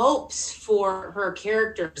Jessica hopes for her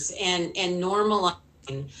characters and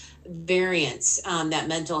normalizing variance that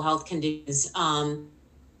mental health conditions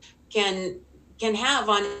can have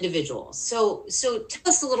on individuals. So tell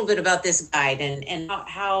us a little bit about this guide and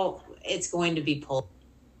how it's going to be pulled.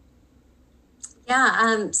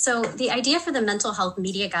 Yeah, so the idea for the mental health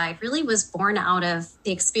media guide really was born out of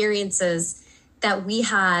the experiences that we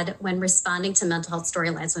had when responding to mental health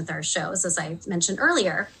storylines with our shows. As I mentioned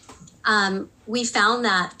earlier, we found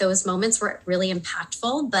that those moments were really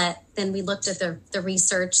impactful, but then we looked at the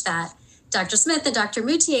research that Dr. Smith and Dr.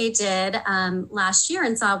 Moutier did last year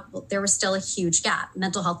and saw there was still a huge gap.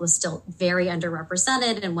 Mental health was still very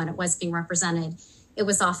underrepresented, and when it was being represented, it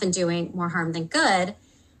was often doing more harm than good.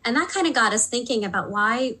 And that kind of got us thinking about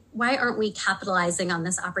why aren't we capitalizing on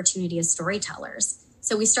this opportunity as storytellers?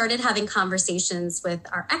 So we started having conversations with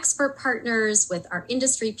our expert partners, with our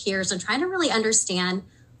industry peers, and trying to really understand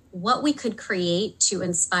what we could create to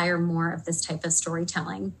inspire more of this type of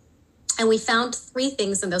storytelling. And we found three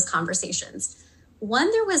things in those conversations.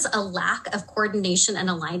 One, there was a lack of coordination and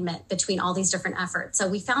alignment between all these different efforts. So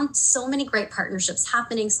we found so many great partnerships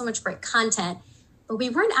happening, so much great content, but we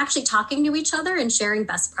weren't actually talking to each other and sharing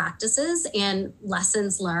best practices and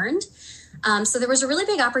lessons learned. So there was a really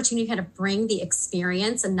big opportunity to kind of bring the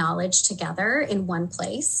experience and knowledge together in one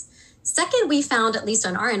place. Second, we found, at least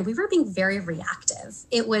on our end, we were being very reactive.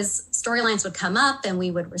 It was storylines would come up and we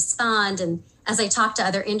would respond. And as I talked to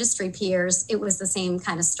other industry peers, it was the same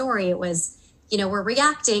kind of story. It was, we're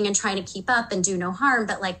reacting and trying to keep up and do no harm,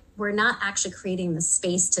 but we're not actually creating the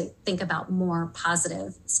space to think about more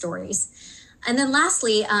positive stories. And then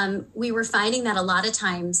lastly, we were finding that a lot of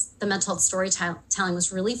times the mental health storytelling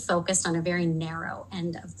was really focused on a very narrow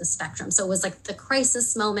end of the spectrum. So it was like the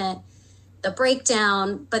crisis moment, the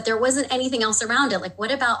breakdown, but there wasn't anything else around it. Like,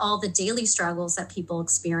 what about all the daily struggles that people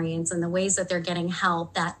experience and the ways that they're getting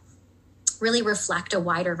help that really reflect a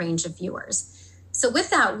wider range of viewers? So with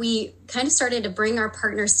that, we kind of started to bring our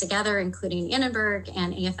partners together, including Annenberg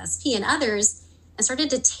and AFSP and others, and started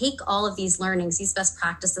to take all of these learnings, these best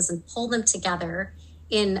practices, and pull them together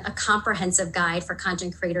in a comprehensive guide for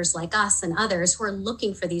content creators like us and others who are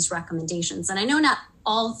looking for these recommendations. And I know not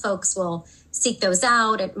all folks will seek those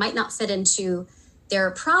out. It might not fit into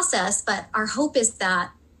their process, but our hope is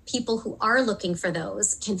that people who are looking for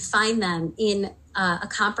those can find them in a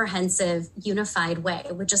comprehensive, unified way,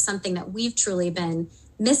 which is something that we've truly been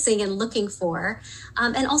missing and looking for,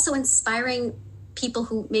 and also inspiring people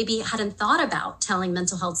who maybe hadn't thought about telling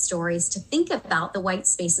mental health stories to think about the white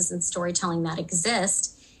spaces in storytelling that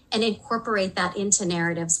exist and incorporate that into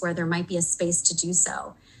narratives where there might be a space to do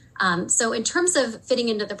so. So in terms of fitting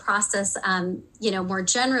into the process, more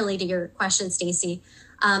generally to your question, Stacy,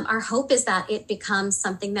 our hope is that it becomes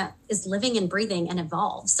something that is living and breathing and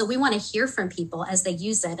evolves. So we want to hear from people as they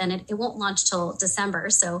use it, and it won't launch till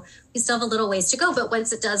December. So we still have a little ways to go, but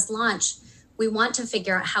once it does launch, we want to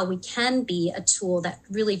figure out how we can be a tool that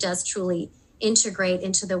really does truly integrate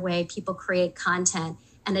into the way people create content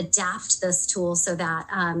and adapt this tool so that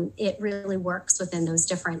it really works within those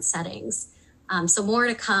different settings. So more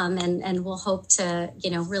to come, and we'll hope to,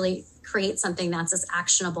 really create something that's as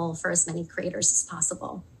actionable for as many creators as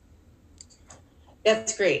possible.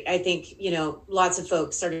 That's great. I think, lots of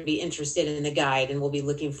folks are going to be interested in the guide, and we'll be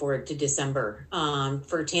looking forward to December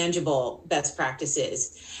for tangible best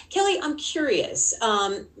practices. Kelly, I'm curious,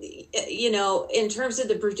 in terms of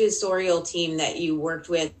the producerial team that you worked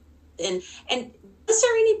with, and was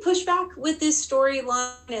there any pushback with this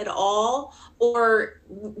storyline at all? Or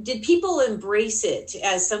did people embrace it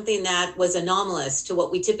as something that was anomalous to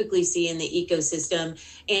what we typically see in the ecosystem?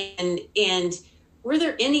 And were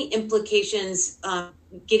there any implications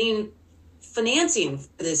getting financing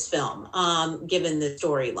for this film, given the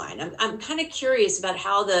storyline? I'm kind of curious about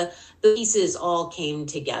how the pieces all came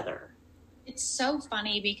together. It's so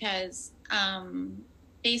funny because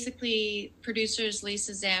basically producers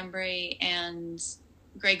Lisa Zambri and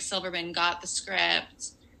Greg Silverman got the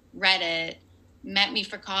script, read it, met me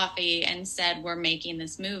for coffee and said, we're making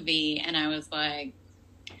this movie. And I was like,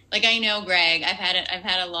 I know Greg. I've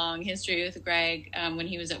had a long history with Greg when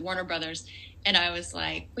he was at Warner Brothers. And I was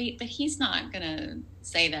like, wait, but he's not going to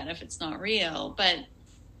say that if it's not real. But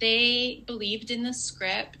they believed in the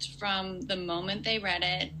script from the moment they read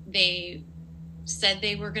it. They said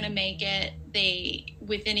they were going to make it.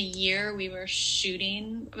 Within a year, we were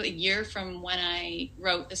shooting. A year from when I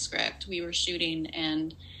wrote the script, we were shooting,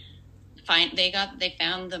 and they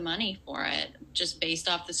found the money for it just based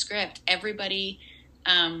off the script. Everybody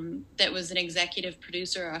that was an executive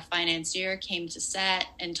producer or a financier came to set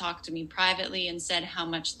and talked to me privately and said how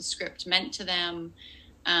much the script meant to them,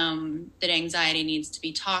 that anxiety needs to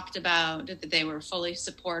be talked about, that they were fully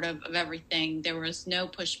supportive of everything. There was no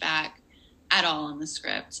pushback at all on the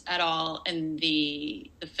script, at all in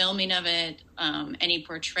the filming of it, any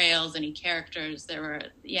portrayals, any characters. They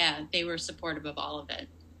were supportive of all of it.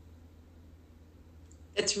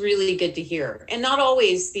 That's really good to hear. And not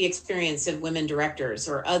always the experience of women directors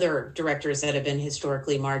or other directors that have been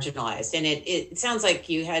historically marginalized. And it sounds like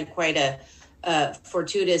you had quite a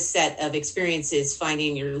fortuitous set of experiences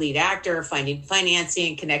finding your lead actor, finding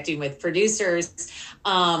financing, connecting with producers.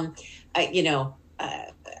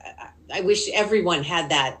 I wish everyone had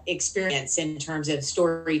that experience in terms of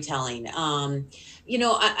storytelling. I'm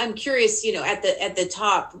curious, at the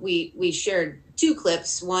top, we shared two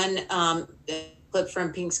clips, one clip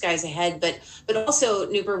from Pink Skies Ahead, but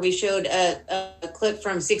also, Noopur, we showed a clip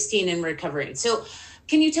from 16 and Recovering. So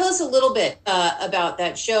can you tell us a little bit about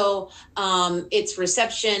that show, its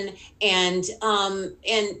reception, and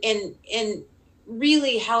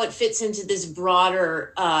really how it fits into this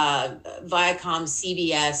broader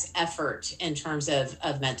ViacomCBS effort in terms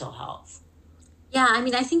of mental health? Yeah,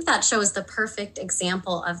 I think that show is the perfect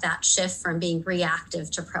example of that shift from being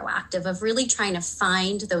reactive to proactive, of really trying to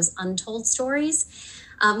find those untold stories.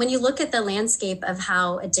 When you look at the landscape of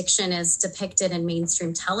how addiction is depicted in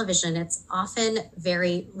mainstream television, it's often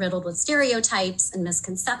very riddled with stereotypes and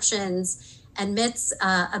misconceptions and myths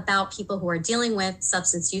about people who are dealing with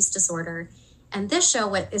substance use disorder. And this show,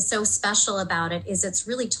 what is so special about it is it's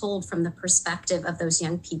really told from the perspective of those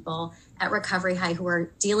young people at Recovery High who are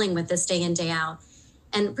dealing with this day in, day out,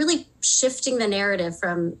 and really shifting the narrative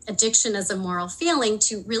from addiction as a moral feeling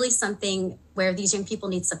to really something where these young people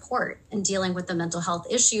need support in dealing with the mental health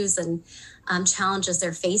issues and challenges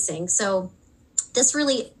they're facing. So this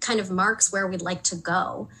really kind of marks where we'd like to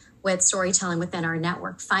go with storytelling within our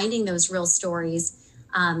network, finding those real stories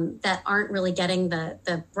that aren't really getting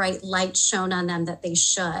the bright light shown on them that they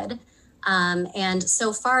should. And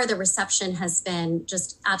so far, the reception has been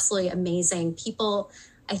just absolutely amazing. People,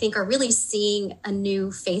 I think, are really seeing a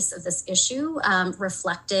new face of this issue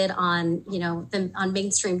reflected on, on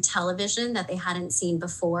mainstream television that they hadn't seen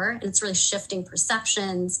before. And it's really shifting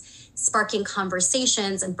perceptions, sparking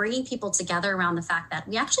conversations, and bringing people together around the fact that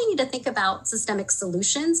we actually need to think about systemic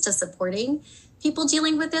solutions to supporting people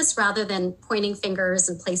dealing with this rather than pointing fingers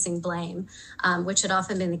and placing blame, which had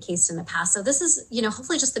often been the case in the past. So this is,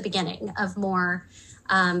 hopefully just the beginning of more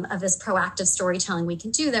of this proactive storytelling we can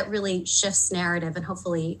do that really shifts narrative and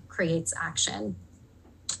hopefully creates action.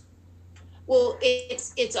 Well,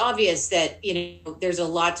 it's obvious that, there's a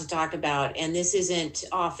lot to talk about, and this isn't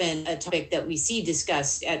often a topic that we see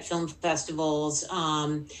discussed at film festivals,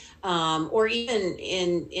 or even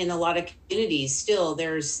in a lot of communities. Still,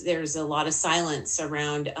 there's a lot of silence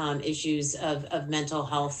around issues of mental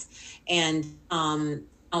health, and how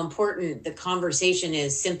important the conversation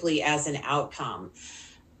is simply as an outcome.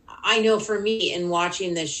 I know for me, in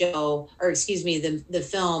watching the show, the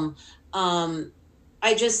film,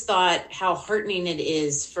 I just thought how heartening it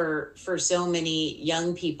is for so many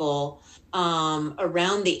young people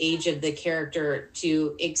around the age of the character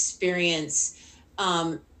to experience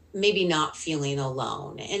maybe not feeling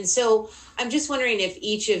alone. And so I'm just wondering if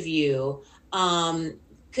each of you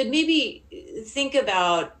could maybe think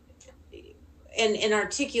about and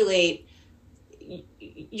articulate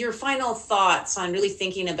your final thoughts on really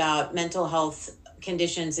thinking about mental health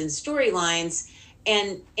conditions and storylines,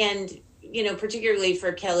 and particularly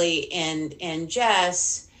for Kelly and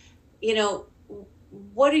Jess,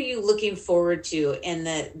 what are you looking forward to in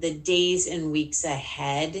the days and weeks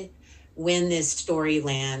ahead when this story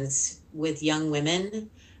lands with young women,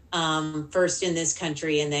 first in this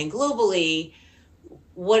country and then globally?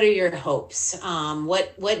 What are your hopes?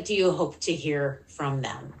 What do you hope to hear from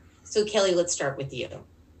them? So Kelly, let's start with you.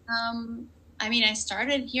 I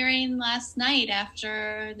started hearing last night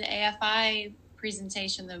after the AFI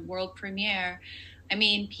presentation, the world premiere.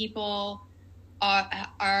 People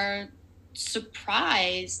are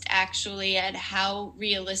surprised actually at how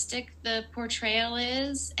realistic the portrayal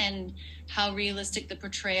is, and how realistic the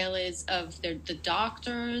portrayal is of the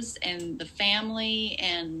doctors and the family,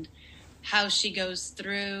 and how she goes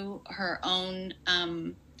through her own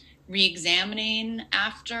re-examining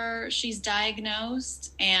after she's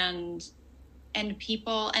diagnosed, and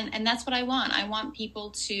people, and that's what I want. I want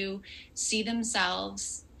people to see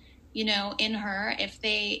themselves, you know, in her, if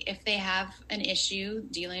they have an issue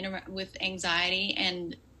dealing with anxiety,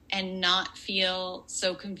 and not feel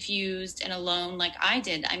so confused and alone like I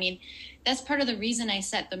did. I mean, that's part of the reason I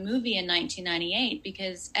set the movie in 1998,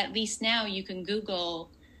 because at least now you can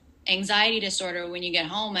Google anxiety disorder when you get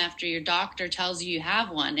home after your doctor tells you have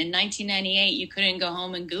one. In 1998, you couldn't go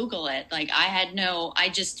home and Google it. Like, I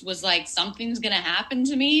just was like, something's going to happen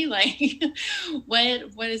to me. Like,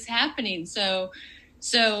 what is happening? So,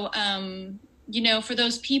 you know, for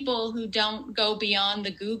those people who don't go beyond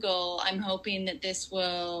the Google, I'm hoping that this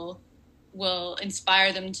will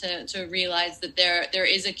inspire them to realize that there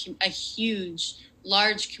is a huge,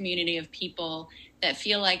 large community of people that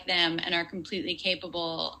feel like them and are completely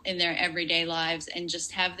capable in their everyday lives, and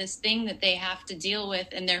just have this thing that they have to deal with,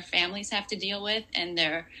 and their families have to deal with, and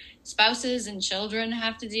their spouses and children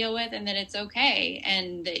have to deal with, and that it's okay,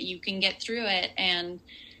 and that you can get through it, and,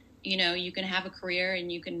 you know, you can have a career,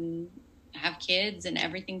 and you can have kids, and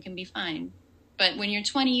everything can be fine. But when you're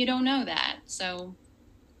 20, you don't know that. So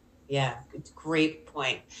yeah, it's a great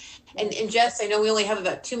point. And Jess, I know we only have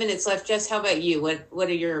about 2 minutes left. Jess, how about you? What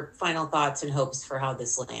are your final thoughts and hopes for how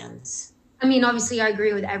this lands? I mean, obviously I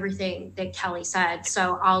agree with everything that Kelly said,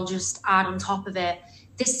 so I'll just add on top of it.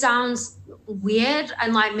 This sounds weird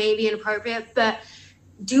and like maybe inappropriate, but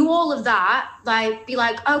do all of that, like be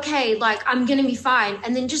like, okay, like I'm going to be fine.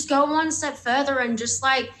 And then just go one step further, and just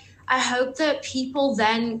like, I hope that people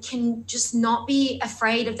then can just not be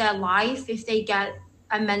afraid of their life if they get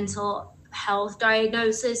a mental health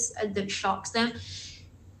diagnosis that shocks them.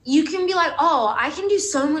 You can be like, oh, I can do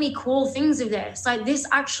so many cool things with this. Like, this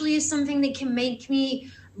actually is something that can make me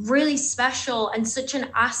really special and such an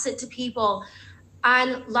asset to people.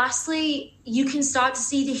 And lastly, you can start to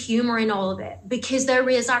see the humor in all of it, because there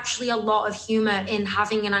is actually a lot of humor in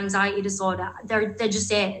having an anxiety disorder. There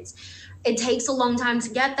just is. It takes a long time to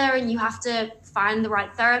get there, and you have to find the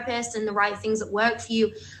right therapist and the right things that work for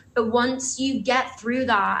you. But once you get through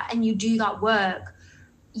that and you do that work,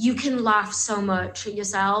 you can laugh so much at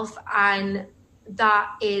yourself. And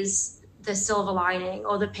that is the silver lining,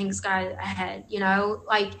 or the pink sky ahead, you know?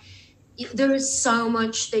 Like, there is so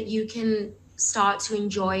much that you can start to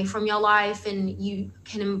enjoy from your life, and you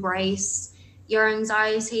can embrace your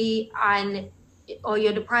anxiety or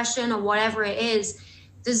your depression or whatever it is.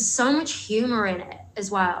 There's so much humor in it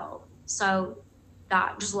as well. So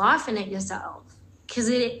that, just laughing at yourself, because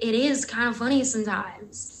it is kind of funny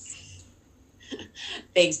sometimes.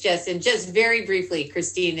 Thanks, Jess. And just very briefly,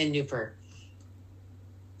 Christine and Noopur.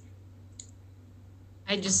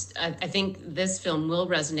 I think this film will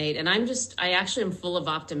resonate, and I actually am full of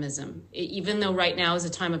optimism, even though right now is a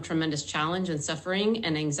time of tremendous challenge and suffering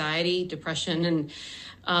and anxiety, depression,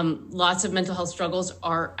 and lots of mental health struggles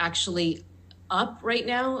are actually up right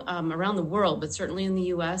now around the world, but certainly in the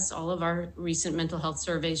US, all of our recent mental health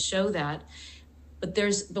surveys show that.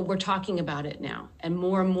 But we're talking about it now, and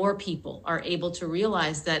more people are able to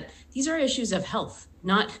realize that these are issues of health,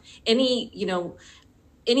 not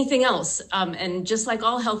anything else. And just like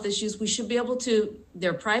all health issues, we should be able to,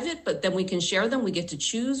 they're private, but then we can share them. We get to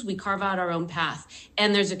choose, we carve out our own path,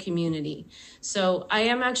 and there's a community. So I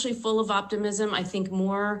am actually full of optimism. I think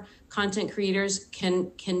more content creators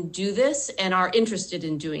can do this and are interested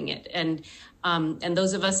in doing it. And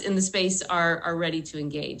those of us in the space are ready to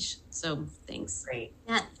engage. So thanks. Great.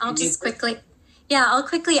 Yeah, I'll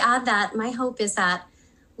quickly add that my hope is that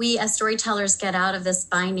we as storytellers get out of this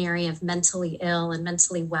binary of mentally ill and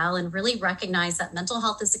mentally well, and really recognize that mental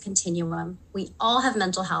health is a continuum. We all have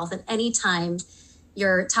mental health, and anytime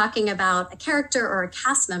you're talking about a character or a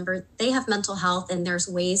cast member, they have mental health, and there's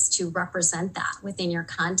ways to represent that within your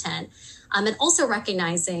content. And also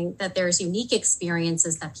recognizing that there's unique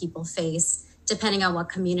experiences that people face depending on what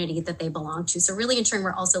community that they belong to. So really ensuring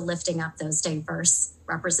we're also lifting up those diverse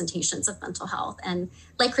representations of mental health. And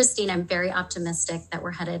like Christine, I'm very optimistic that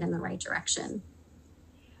we're headed in the right direction.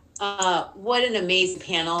 What an amazing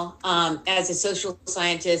panel. As a social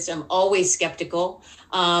scientist, I'm always skeptical.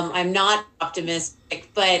 I'm not optimistic,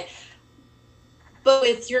 but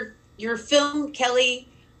with your film, Kelly,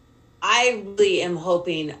 I really am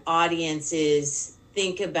hoping audiences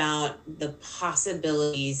think about the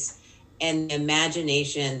possibilities and the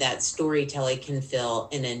imagination that storytelling can fill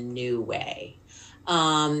in a new way.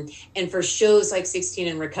 And for shows like 16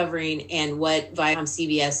 and Recovering, and what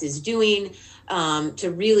ViacomCBS is doing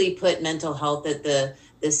to really put mental health at the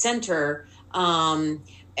center,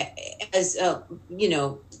 as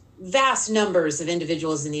vast numbers of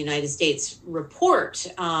individuals in the United States report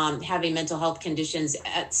having mental health conditions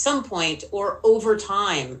at some point or over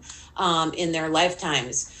time in their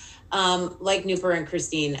lifetimes. Like Noopur and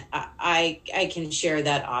Christine, I can share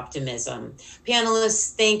that optimism.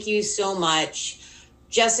 Panelists, thank you so much.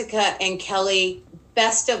 Jessica and Kelly,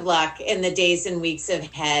 best of luck in the days and weeks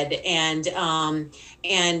ahead, and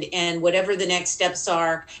whatever the next steps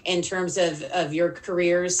are in terms of your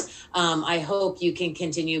careers. I hope you can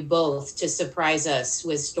continue both to surprise us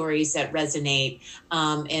with stories that resonate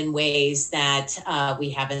in ways that we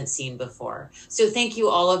haven't seen before. So thank you,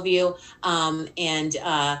 all of you, and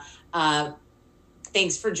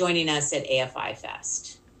thanks for joining us at AFI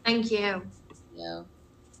Fest. Thank you. Yeah.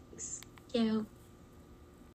 Thank you.